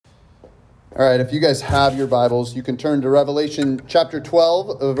All right, if you guys have your Bibles, you can turn to Revelation chapter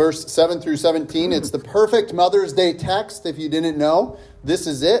 12, verse 7 through 17. It's the perfect Mother's Day text, if you didn't know. This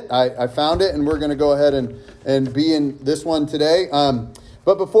is it. I found it, and we're going to go ahead and be in this one today.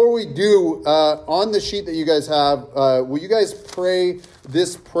 But before we do, on the sheet that you guys have, will you guys pray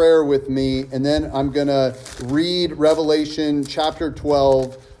this prayer with me? And then I'm going to read Revelation chapter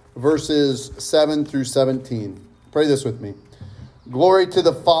 12, verses 7 through 17. Pray this with me. Glory to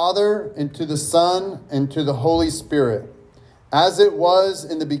the Father, and to the Son, and to the Holy Spirit, as it was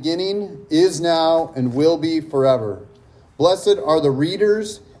in the beginning, is now, and will be forever. Blessed are the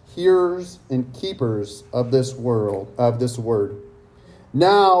readers, hearers, and keepers of this word.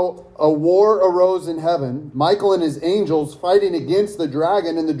 Now a war arose in heaven, Michael and his angels fighting against the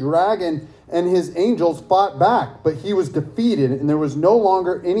dragon, and the dragon and his angels fought back, but he was defeated, and there was no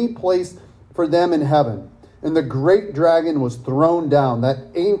longer any place for them in heaven. And the great dragon was thrown down, that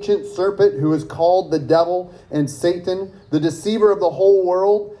ancient serpent who is called the devil and Satan, the deceiver of the whole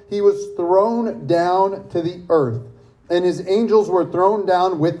world. He was thrown down to the earth, and his angels were thrown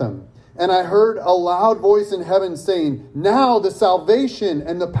down with him. And I heard a loud voice in heaven saying, now the salvation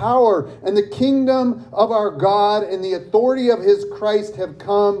and the power and the kingdom of our God and the authority of his Christ have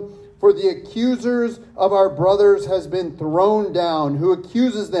come. For the accusers of our brothers has been thrown down, who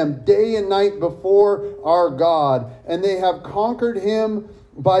accuses them day and night before our God. And they have conquered him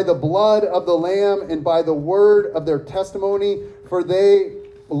by the blood of the Lamb and by the word of their testimony, for they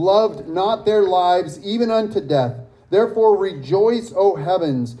loved not their lives even unto death. Therefore rejoice, O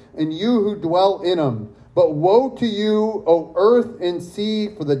heavens, and you who dwell in them. But woe to you, O earth and sea,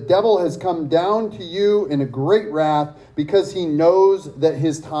 for the devil has come down to you in a great wrath, because he knows that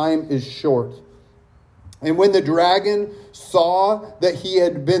his time is short. And when the dragon saw that he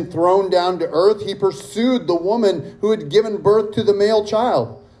had been thrown down to earth, he pursued the woman who had given birth to the male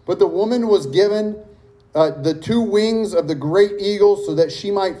child. But the woman was given the two wings of the great eagle, so that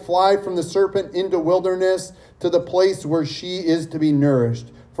she might fly from the serpent into wilderness to the place where she is to be nourished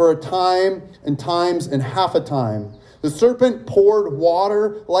for a time and times and half a time. The serpent poured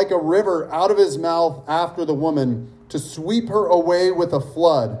water like a river out of his mouth after the woman, to sweep her away with a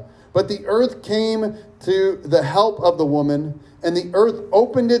flood. But the earth came to the help of the woman, and the earth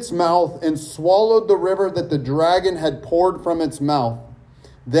opened its mouth and swallowed the river that the dragon had poured from its mouth.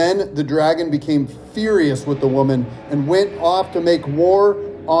 Then the dragon became furious with the woman and went off to make war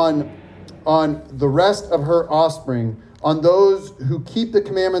on the rest of her offspring, on those who keep the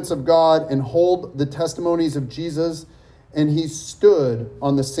commandments of God and hold the testimonies of Jesus. And he stood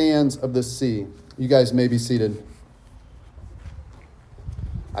on the sands of the sea. You guys may be seated.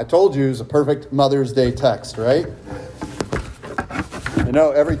 I told you it was a perfect Mother's Day text, right? You know,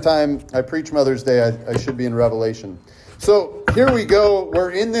 every time I preach Mother's Day, I should be in Revelation. So here we go.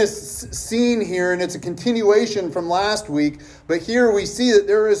 We're in this scene here, and it's a continuation from last week. But here we see that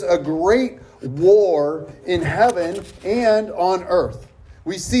there is a great war in heaven and on earth.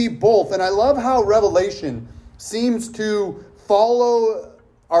 We see both. And I love how Revelation seems to follow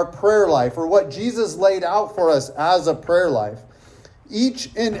our prayer life, or what Jesus laid out for us as a prayer life. Each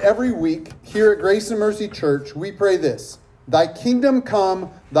and every week here at Grace and Mercy Church, we pray this: Thy kingdom come,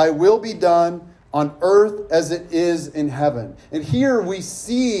 thy will be done on earth as it is in heaven. And here we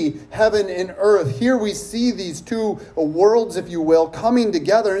see heaven and earth. Here we see these two worlds, if you will, coming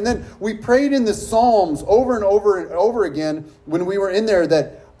together. And then we prayed in the Psalms over and over and over again when we were in there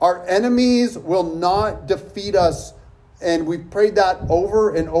that our enemies will not defeat us. And we prayed that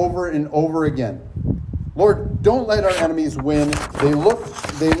over and over and over again. Lord, don't let our enemies win. They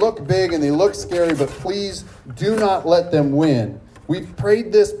look big and they look scary, but please do not let them win. We've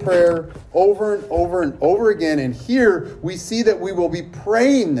prayed this prayer over and over and over again. And here we see that we will be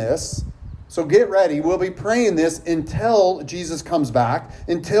praying this. So get ready. We'll be praying this until Jesus comes back,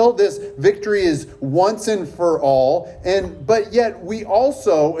 until this victory is once and for all. But yet we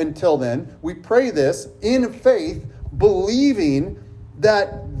also, until then, we pray this in faith, believing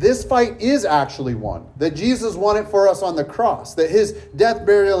that this fight is actually won, that Jesus won it for us on the cross, that his death,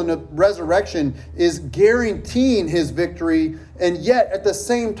 burial, and resurrection is guaranteeing his victory. And yet, at the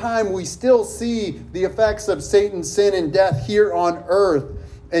same time, we still see the effects of Satan's sin and death here on earth.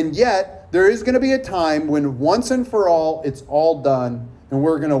 And yet, there is going to be a time when once and for all, it's all done, and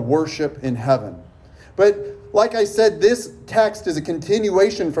we're going to worship in heaven. But like I said, this text is a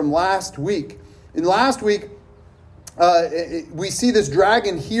continuation from last week. In last week, we see this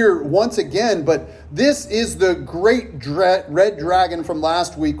dragon here once again, but this is the great red dragon from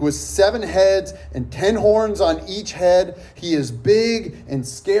last week with 7 heads and 10 horns on each head. He is big and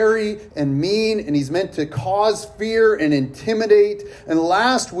scary and mean, and he's meant to cause fear and intimidate. And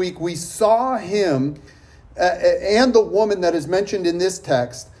last week we saw him and the woman that is mentioned in this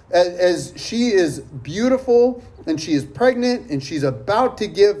text as she is beautiful and she is pregnant and she's about to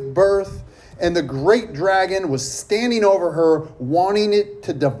give birth. And the great dragon was standing over her, wanting it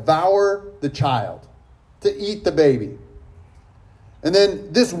to devour the child, to eat the baby. And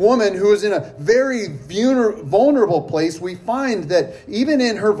then this woman, who is in a very vulnerable place, we find that even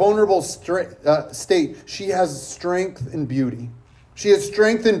in her vulnerable state, she has strength and beauty. She has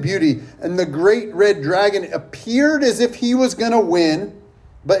strength and beauty. And the great red dragon appeared as if he was going to win,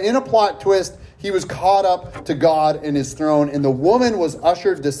 but in a plot twist, he was caught up to God and his throne. And the woman was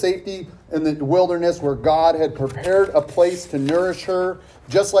ushered to safety in the wilderness where God had prepared a place to nourish her,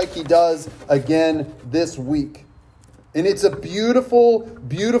 just like he does again this week. And it's a beautiful,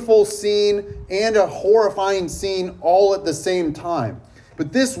 beautiful scene and a horrifying scene all at the same time.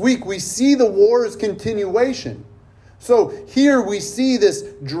 But this week we see the war's continuation. So here we see this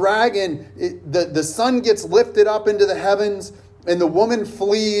dragon, the sun gets lifted up into the heavens, and the woman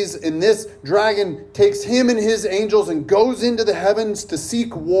flees, and this dragon takes him and his angels and goes into the heavens to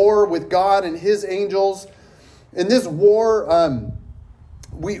seek war with God and his angels. In this war,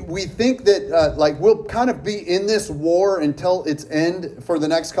 we think that we'll kind of be in this war until its end for the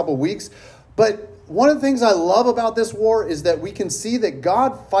next couple weeks. But one of the things I love about this war is that we can see that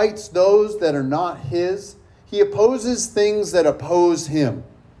God fights those that are not his. He opposes things that oppose him.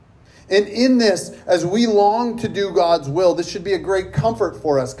 And in this, as we long to do God's will, this should be a great comfort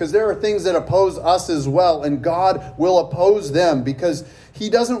for us, because there are things that oppose us as well, and God will oppose them because he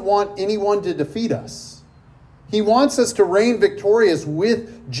doesn't want anyone to defeat us. He wants us to reign victorious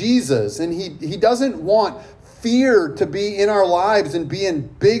with Jesus, and he doesn't want fear to be in our lives and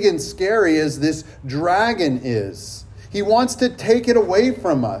being big and scary as this dragon is. He wants to take it away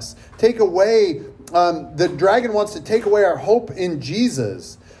from us. The dragon wants to take away our hope in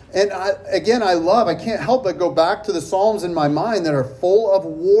Jesus. And I can't help but go back to the Psalms in my mind that are full of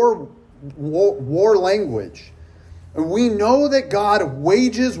war language. And we know that God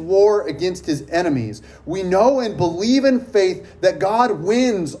wages war against his enemies. We know and believe in faith that God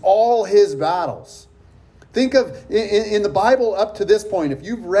wins all his battles. Think of, in the Bible up to this point, if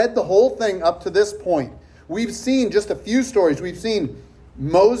you've read the whole thing up to this point, we've seen just a few stories. We've seen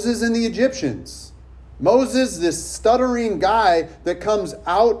Moses and the Egyptians. Moses, this stuttering guy that comes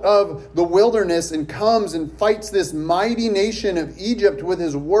out of the wilderness and comes and fights this mighty nation of Egypt with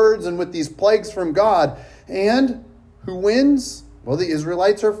his words and with these plagues from God. And who wins? Well, the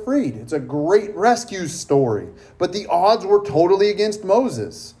Israelites are freed. It's a great rescue story. But the odds were totally against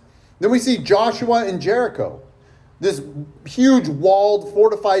Moses. Then we see Joshua and Jericho. This huge walled,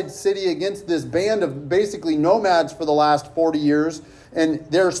 fortified city against this band of basically nomads for the last 40 years. And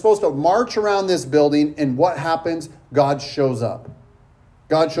they're supposed to march around this building, and what happens? God shows up.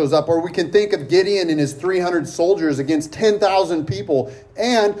 God shows up. Or we can think of Gideon and his 300 soldiers against 10,000 people,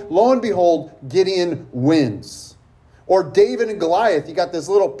 and lo and behold, Gideon wins. Or David and Goliath, you got this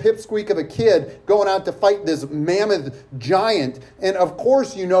little pipsqueak of a kid going out to fight this mammoth giant, and of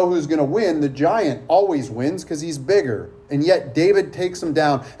course you know who's going to win. The giant always wins because he's bigger. And yet David takes him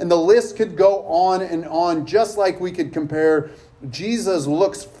down. And the list could go on and on, just like we could compare. Jesus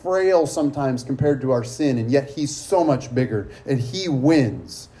looks frail sometimes compared to our sin, and yet he's so much bigger, and he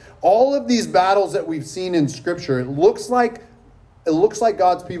wins. All of these battles that we've seen in Scripture, it looks like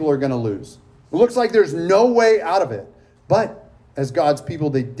God's people are going to lose. It looks like there's no way out of it. But as God's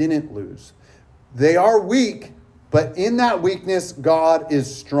people, they didn't lose. They are weak, but in that weakness, God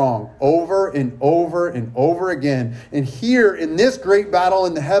is strong over and over and over again. And here in this great battle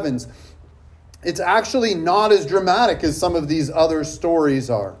in the heavens, it's actually not as dramatic as some of these other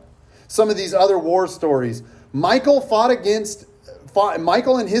stories are. Some of these other war stories. Michael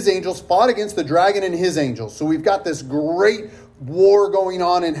and his angels fought against the dragon and his angels. So we've got this great war going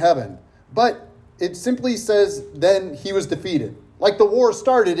on in heaven. But it simply says then he was defeated. Like the war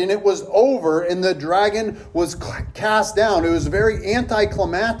started and it was over and the dragon was cast down. It was very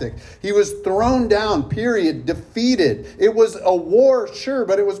anticlimactic. He was thrown down, period, defeated. It was a war, sure,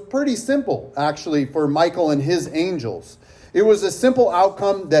 but it was pretty simple, actually, for Michael and his angels. It was a simple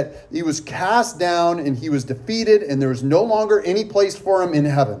outcome that he was cast down and he was defeated and there was no longer any place for him in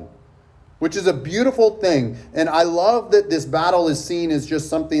heaven, which is a beautiful thing. And I love that this battle is seen as just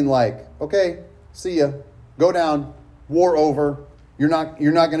something like, okay, see ya, go down, war over. You're not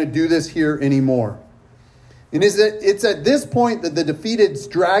going to do this here anymore. And it's at this point that the defeated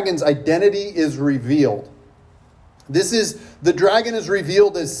dragon's identity is revealed. The dragon is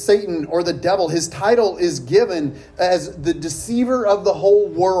revealed as Satan or the devil. His title is given as the deceiver of the whole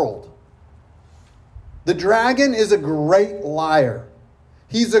world. The dragon is a great liar.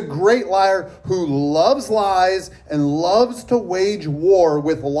 He's a great liar who loves lies and loves to wage war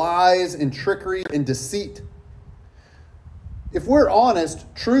with lies and trickery and deceit. If we're honest,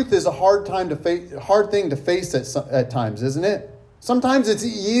 truth is a hard thing to face at times, isn't it? Sometimes it's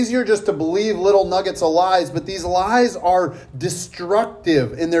easier just to believe little nuggets of lies, but these lies are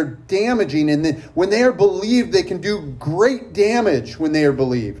destructive and they're damaging. And when they are believed, they can do great damage when they are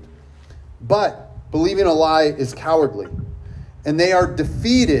believed. But believing a lie is cowardly, and they are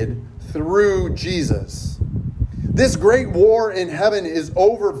defeated through Jesus. This great war in heaven is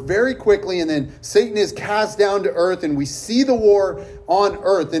over very quickly, and then Satan is cast down to earth, and we see the war on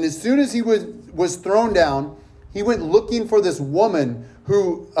earth. And as soon as he was thrown down, he went looking for this woman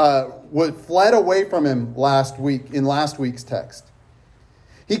who fled away from him last week's text.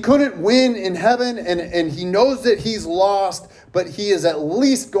 He couldn't win in heaven, and he knows that he's lost, but he is at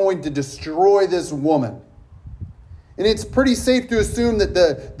least going to destroy this woman. And it's pretty safe to assume that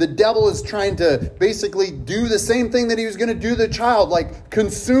the devil is trying to basically do the same thing that he was going to do to the child, like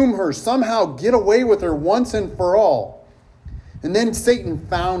consume her, somehow get away with her once and for all. And then Satan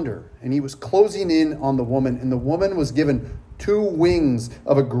found her, and he was closing in on the woman, and the woman was given 2 wings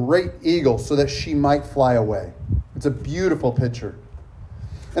of a great eagle so that she might fly away. It's a beautiful picture.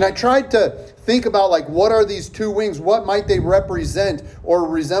 And I tried to think about, what are these 2 wings? What might they represent or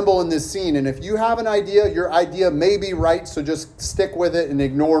resemble in this scene? And if you have an idea, your idea may be right, so just stick with it and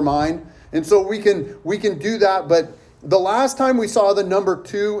ignore mine. And so we can do that. But the last time we saw the number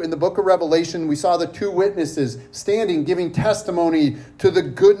 2 in the book of Revelation, we saw the 2 witnesses standing, giving testimony to the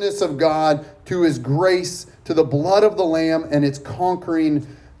goodness of God, to his grace, to the blood of the Lamb, and its conquering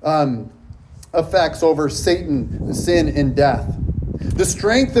effects over Satan, sin, and death. The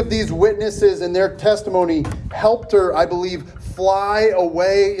strength of these witnesses and their testimony helped her, I believe, fly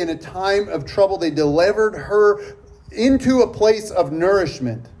away in a time of trouble. They delivered her into a place of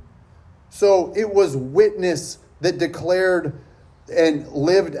nourishment. So it was witness that declared and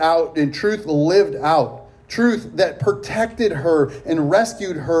lived out, and truth lived out. Truth that protected her and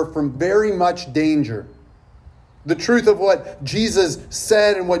rescued her from very much danger. The truth of what Jesus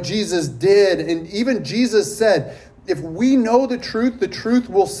said and what Jesus did. And even Jesus said, if we know the truth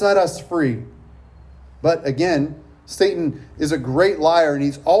will set us free. But again, Satan is a great liar, and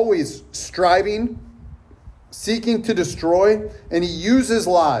he's always striving, seeking to destroy, and he uses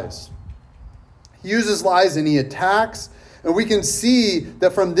lies. He uses lies and he attacks. And we can see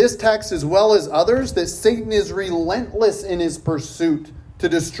that from this text as well as others, that Satan is relentless in his pursuit to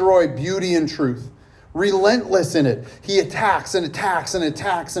destroy beauty and truth. Relentless in it. He attacks and attacks and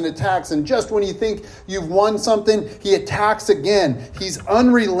attacks and attacks. And just when you think you've won something, he attacks again. He's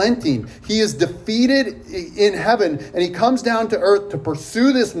unrelenting. He is defeated in heaven, and he comes down to earth to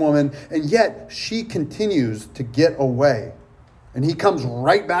pursue this woman, and yet she continues to get away. And he comes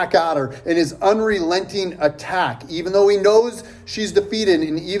right back at her in his unrelenting attack, even though he knows she's defeated,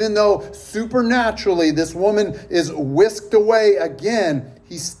 and even though supernaturally this woman is whisked away again,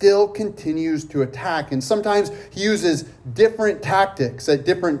 he still continues to attack. And sometimes he uses different tactics at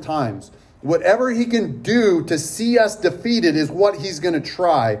different times. Whatever he can do to see us defeated is what he's going to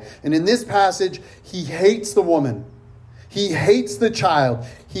try. And in this passage, he hates the woman. He hates the child.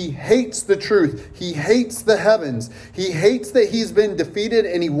 He hates the truth. He hates the heavens. He hates that he's been defeated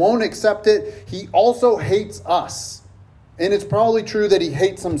and he won't accept it. He also hates us. And it's probably true that he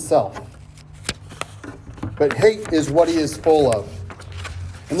hates himself. But hate is what he is full of.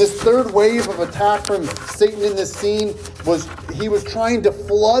 And this third wave of attack from Satan in this scene was he was trying to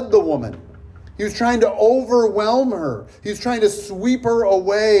flood the woman. He was trying to overwhelm her. He was trying to sweep her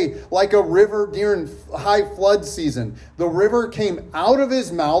away like a river during high flood season. The river came out of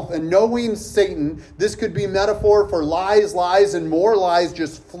his mouth, and knowing Satan, this could be metaphor for lies, and more lies,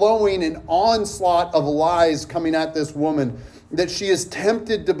 just flowing, an onslaught of lies coming at this woman that she is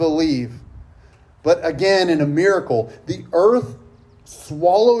tempted to believe. But again, in a miracle, the earth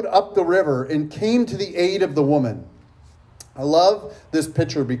swallowed up the river and came to the aid of the woman. I love this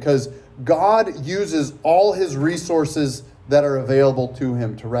picture because God uses all his resources that are available to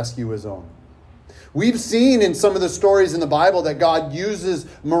him to rescue his own. We've seen in some of the stories in the Bible that God uses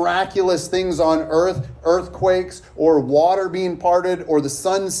miraculous things on earth, earthquakes or water being parted or the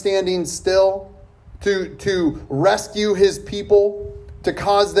sun standing still to rescue his people, to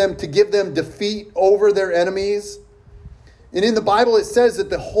cause them, to give them defeat over their enemies. And in the Bible, it says that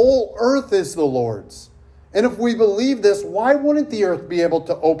the whole earth is the Lord's And if we believe this, why wouldn't the earth be able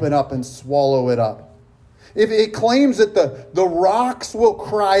to open up and swallow it up? If it claims that the rocks will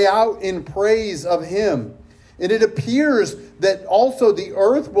cry out in praise of him, and it appears that also the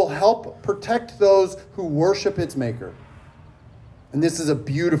earth will help protect those who worship its maker. And this is a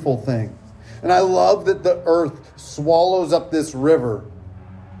beautiful thing. And I love that the earth swallows up this river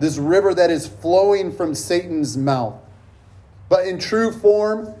that is flowing from Satan's mouth. But in true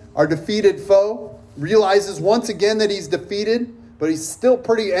form, our defeated foe realizes once again that he's defeated, but he's still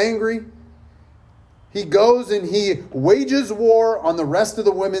pretty angry. He goes and he wages war on the rest of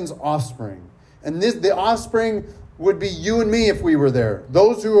the women's offspring. And the offspring would be you and me if we were there.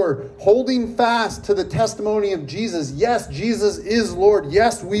 Those who are holding fast to the testimony of Jesus. Yes, Jesus is Lord.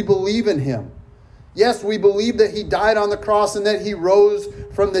 Yes, we believe in him. Yes, we believe that he died on the cross and that he rose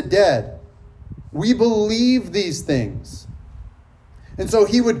from the dead. We believe these things. And so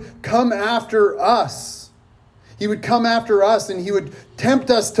he would come after us. He would come after us and he would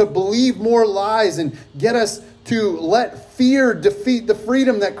tempt us to believe more lies and get us to let fear defeat the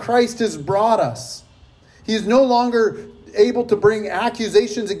freedom that Christ has brought us. He is no longer able to bring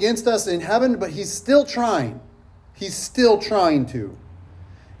accusations against us in heaven, but he's still trying. He's still trying to.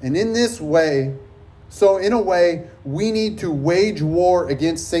 And in this way, in a way, we need to wage war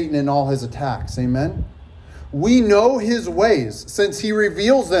against Satan and all his attacks. Amen? We know his ways since he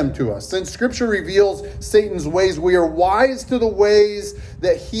reveals them to us. Since Scripture reveals Satan's ways, we are wise to the ways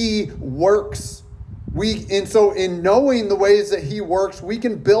that he works. So in knowing the ways that he works, we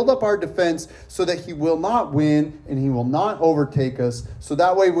can build up our defense so that he will not win and he will not overtake us. So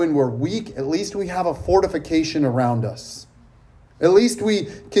that way when we're weak, at least we have a fortification around us. At least we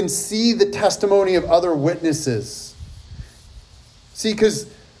can see the testimony of other witnesses. See, because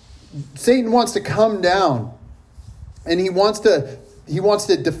Satan wants to come down and he wants to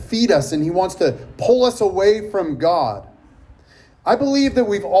defeat us and he wants to pull us away from God. I believe that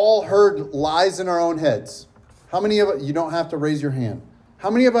we've all heard lies in our own heads. How many of us, you don't have to raise your hand. How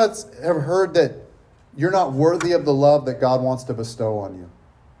many of us have heard that you're not worthy of the love that God wants to bestow on you?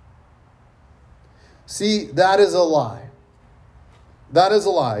 See, that is a lie. That is a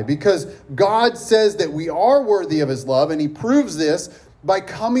lie because God says that we are worthy of his love, and he proves this by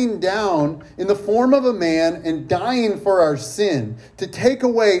coming down in the form of a man and dying for our sin to take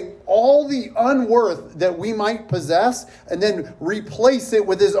away all the unworth that we might possess and then replace it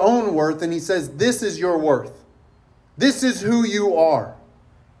with his own worth. And he says, this is your worth. This is who you are.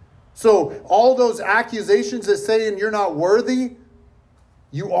 So all those accusations that say you're not worthy,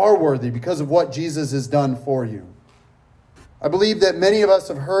 you are worthy because of what Jesus has done for you. I believe that many of us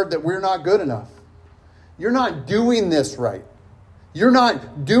have heard that we're not good enough. You're not doing this right. You're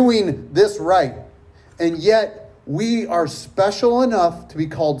not doing this right. And yet we are special enough to be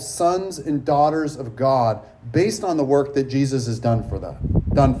called sons and daughters of God based on the work that Jesus has done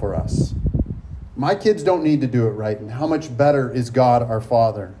for us. My kids don't need to do it right. And how much better is God our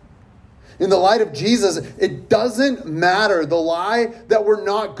Father? In the light of Jesus, it doesn't matter. The lie that we're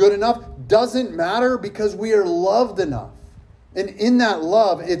not good enough doesn't matter because we are loved enough. And in that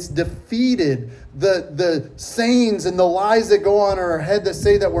love, it's defeated the sayings and the lies that go on in our head that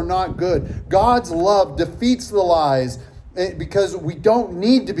say that we're not good. God's love defeats the lies because we don't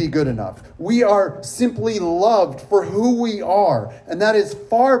need to be good enough. We are simply loved for who we are. And that is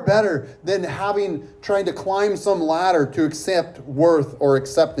far better than trying to climb some ladder to accept worth or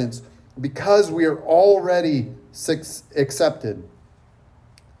acceptance because we are already accepted.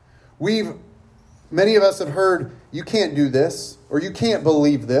 Many of us have heard, you can't do this, or you can't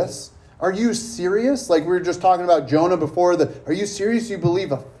believe this. Are you serious? Like we were just talking about Jonah before. Are you serious? You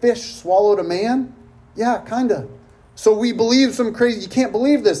believe a fish swallowed a man? Yeah, kind of. So we believe some crazy, you can't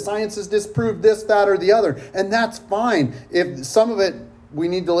believe this. Science has disproved this, that, or the other. And that's fine. If some of it, we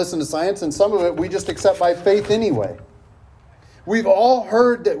need to listen to science, and some of it we just accept by faith anyway. We've all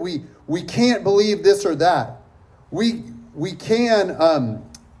heard that we can't believe this or that. We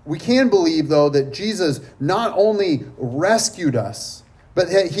can believe, though, that Jesus not only rescued us, but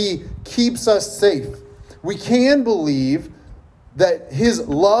that he keeps us safe. We can believe that his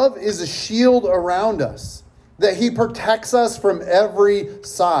love is a shield around us, that he protects us from every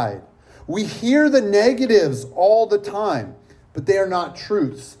side. We hear the negatives all the time, but they are not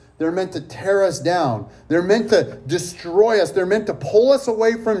truths. They're meant to tear us down. They're meant to destroy us. They're meant to pull us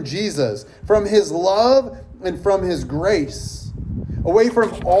away from Jesus, from his love and from his grace, away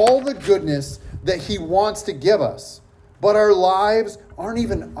from all the goodness that he wants to give us. But our lives aren't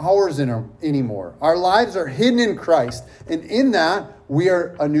even ours anymore. Our lives are hidden in Christ. And in that, we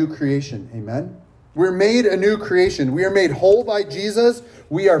are a new creation. Amen? We're made a new creation. We are made whole by Jesus.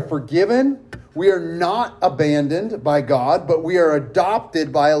 We are forgiven. We are not abandoned by God, but we are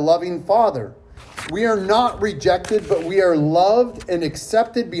adopted by a loving Father. We are not rejected, but we are loved and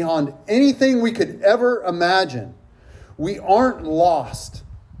accepted beyond anything we could ever imagine. We aren't lost.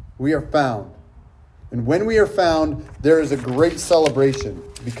 We are found. And when we are found, there is a great celebration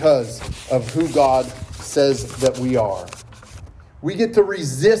because of who God says that we are. We get to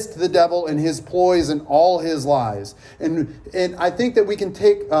resist the devil and his ploys and all his lies. And I think that we can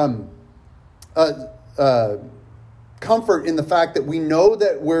take comfort in the fact that we know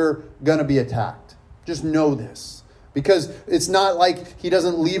that we're going to be attacked. Just know this. Because it's not like he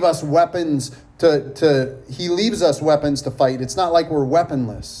doesn't leave us weapons he leaves us weapons to fight. It's not like we're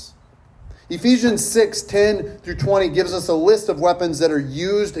weaponless. Ephesians 6:10-20 gives us a list of weapons that are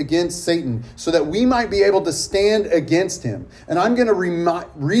used against Satan so that we might be able to stand against him. And I'm going to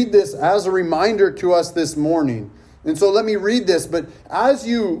read this as a reminder to us this morning. And so let me read this, but as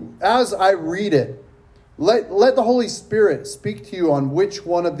I read it, let the Holy Spirit speak to you on which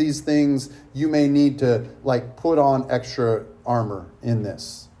one of these things you may need to put on extra armor in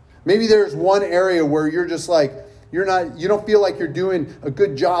this. Maybe there's one area where you're just you don't feel like you're doing a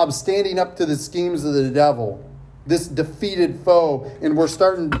good job standing up to the schemes of the devil, this defeated foe, and we're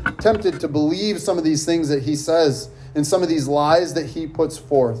tempted to believe some of these things that he says and some of these lies that he puts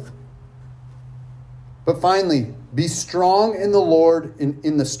forth. But finally, be strong in the Lord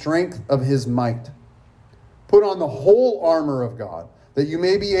in the strength of his might. Put on the whole armor of God, that you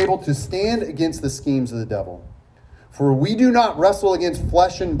may be able to stand against the schemes of the devil. For we do not wrestle against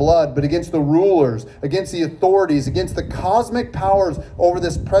flesh and blood, but against the rulers, against the authorities, against the cosmic powers over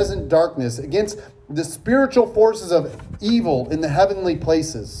this present darkness, against the spiritual forces of evil in the heavenly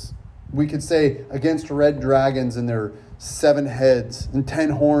places. We could say against red dragons and their 7 heads and 10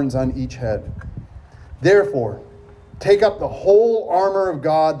 horns on each head. Therefore, take up the whole armor of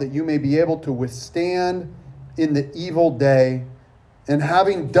God that you may be able to withstand in the evil day. And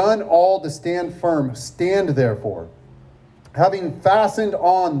having done all to stand firm, stand therefore, having fastened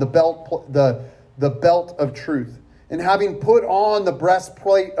on the belt of truth, and having put on the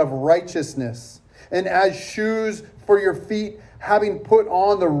breastplate of righteousness, and as shoes for your feet, having put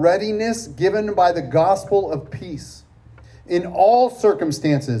on the readiness given by the gospel of peace. In all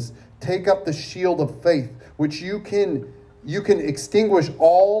circumstances, take up the shield of faith, which you can extinguish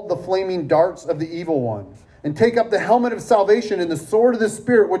all the flaming darts of the evil one. And take up the helmet of salvation and the sword of the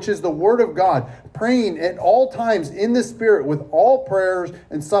Spirit, which is the word of God, praying at all times in the Spirit with all prayers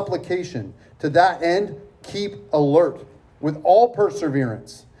and supplication. To that end, keep alert with all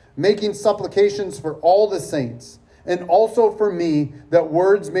perseverance, making supplications for all the saints, and also for me, that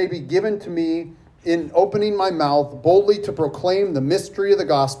words may be given to me in opening my mouth boldly to proclaim the mystery of the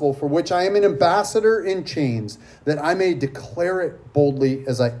gospel, for which I am an ambassador in chains, that I may declare it boldly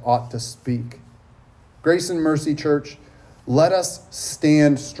as I ought to speak. Grace and Mercy Church, let us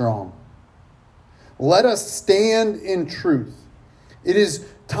stand strong. Let us stand in truth. It is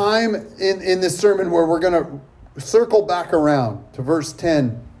time in this sermon where we're going to circle back around to verse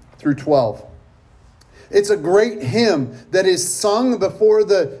 10-12. It's a great hymn that is sung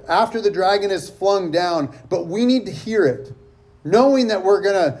after the dragon is flung down, but we need to hear it, knowing that we're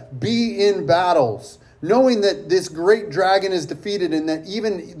going to be in battles, knowing that this great dragon is defeated and that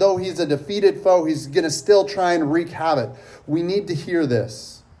even though he's a defeated foe, he's going to still try and wreak havoc. We need to hear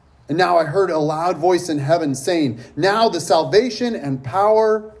this. And now I heard a loud voice in heaven saying, now the salvation and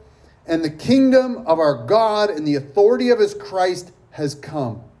power and the kingdom of our God and the authority of his Christ has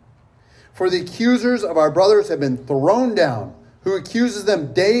come. For the accusers of our brothers have been thrown down, who accuses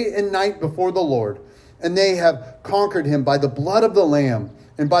them day and night before the Lord. And they have conquered him by the blood of the Lamb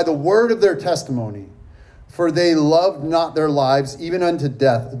and by the word of their testimony. For they loved not their lives even unto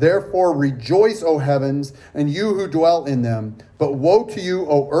death. Therefore rejoice, O heavens, and you who dwell in them. But woe to you,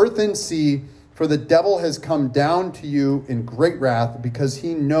 O earth and sea, for the devil has come down to you in great wrath, because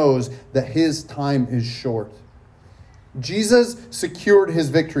he knows that his time is short. Jesus secured his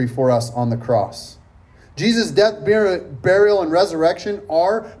victory for us on the cross. Jesus' death, burial, and resurrection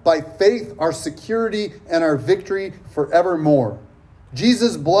are, by faith, our security and our victory forevermore.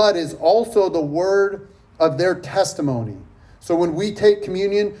 Jesus' blood is also the word of their testimony. So when we take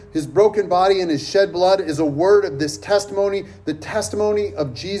communion, his broken body and his shed blood is a word of this testimony. The testimony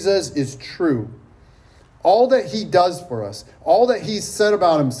of Jesus is true. All that he does for us, all that he said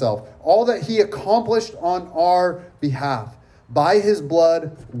about himself, all that he accomplished on our behalf, by his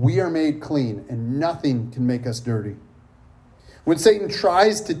blood, we are made clean, and nothing can make us dirty. When Satan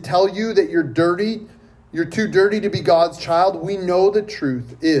tries to tell you that you're dirty, You're too dirty to be God's child. We know the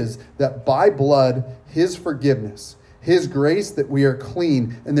truth is that by blood, his forgiveness, his grace, that we are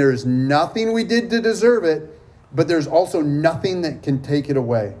clean. And there is nothing we did to deserve it, but there's also nothing that can take it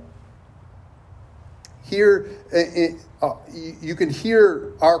away. Here, you can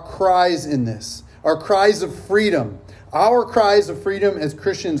hear our cries in this, our cries of freedom. Our cries of freedom as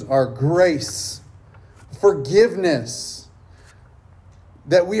Christians are grace, forgiveness,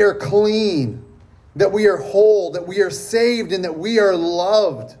 that we are clean, that we are whole, that we are saved, and that we are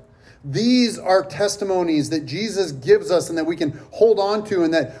loved. These are testimonies that Jesus gives us and that we can hold on to,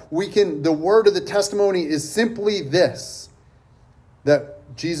 and that the word of the testimony is simply this, that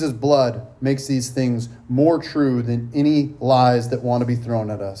Jesus' blood makes these things more true than any lies that want to be thrown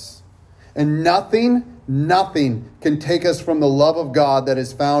at us. And nothing can take us from the love of God that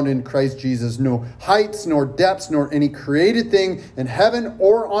is found in Christ Jesus. No heights, nor depths, nor any created thing in heaven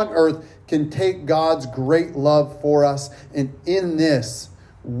or on earth can take God's great love for us. And in this,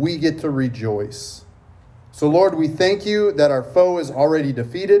 we get to rejoice. So, Lord, we thank you that our foe is already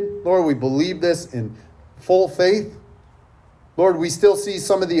defeated. Lord, we believe this in full faith. Lord, we still see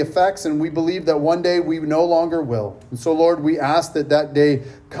some of the effects, and we believe that one day we no longer will. And so, Lord, we ask that that day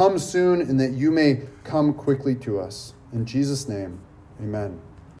come soon and that you may come quickly to us. In Jesus' name, amen.